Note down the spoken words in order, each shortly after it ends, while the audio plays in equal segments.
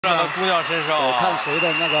姑娘身上、啊，看谁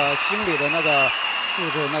的那个心理的那个素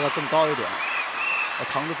质那个更高一点，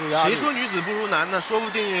扛得住压力。谁说女子不如男呢？说不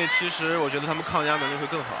定其实我觉得他们抗压能力会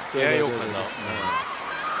更好，也有可能。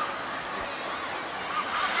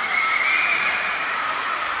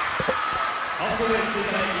好，各位，接下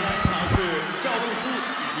来即将出场是赵露思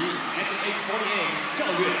以及 SH48 赵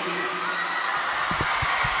月。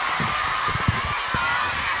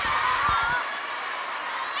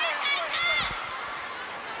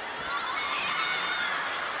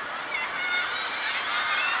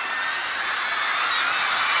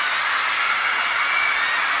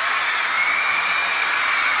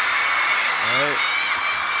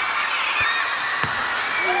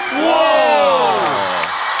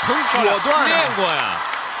 果断，练过呀，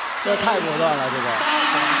这太果断了，这个。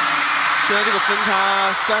现在这个分差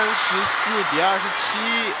34比27，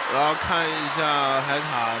然后看一下海塔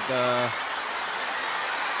的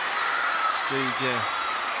这一件，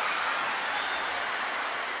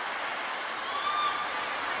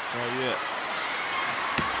赵月，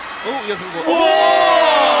哦，也很果，哦，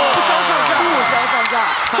不相上下，不相上下，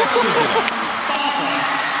太刺激了。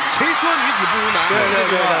 谁说女子不如男？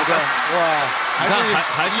对，哇！还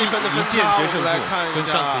是一剑决胜负，跟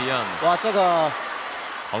上次一样的。哇，这个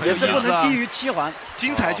也是不能低于7环，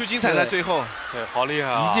精彩就精彩在最后。对，好厉害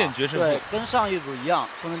啊！一剑决胜负，对，跟上一组一样，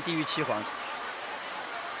不能低于7环。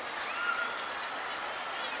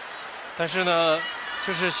但是呢，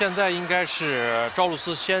就是现在应该是赵露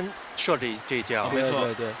思先射这一箭啊，没错，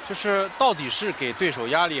对，就是到底是给对手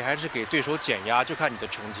压力还是给对手减压，就看你的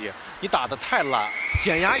成绩。你打得太烂，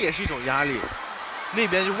减压也是一种压力。 那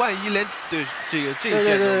边就万一连对这一箭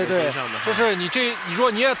都没追上的，就是你说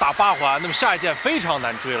你也打8环，那么下一箭非常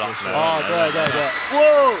难追了。哦，对，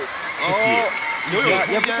哇，这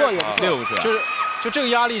也不错，也不错，6个，就这个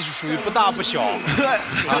压力是属于不大不小。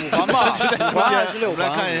5环吧，5环还是6环？我们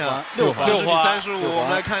来看一下，6环，35，我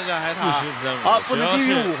们来看一下海塔40比35，啊，不能低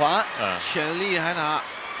于5环。潜力海塔，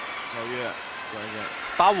赵月，关键。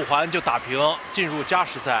 打5环就打平，进入加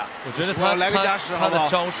时赛。我觉得他来个加时，他的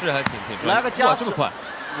招式还挺来个加时，这么快！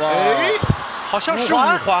哇，好像是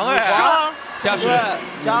5环哎，是吗？加时，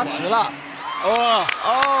加时了，哦，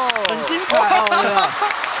很精彩啊，我觉得，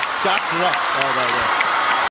加时了，对。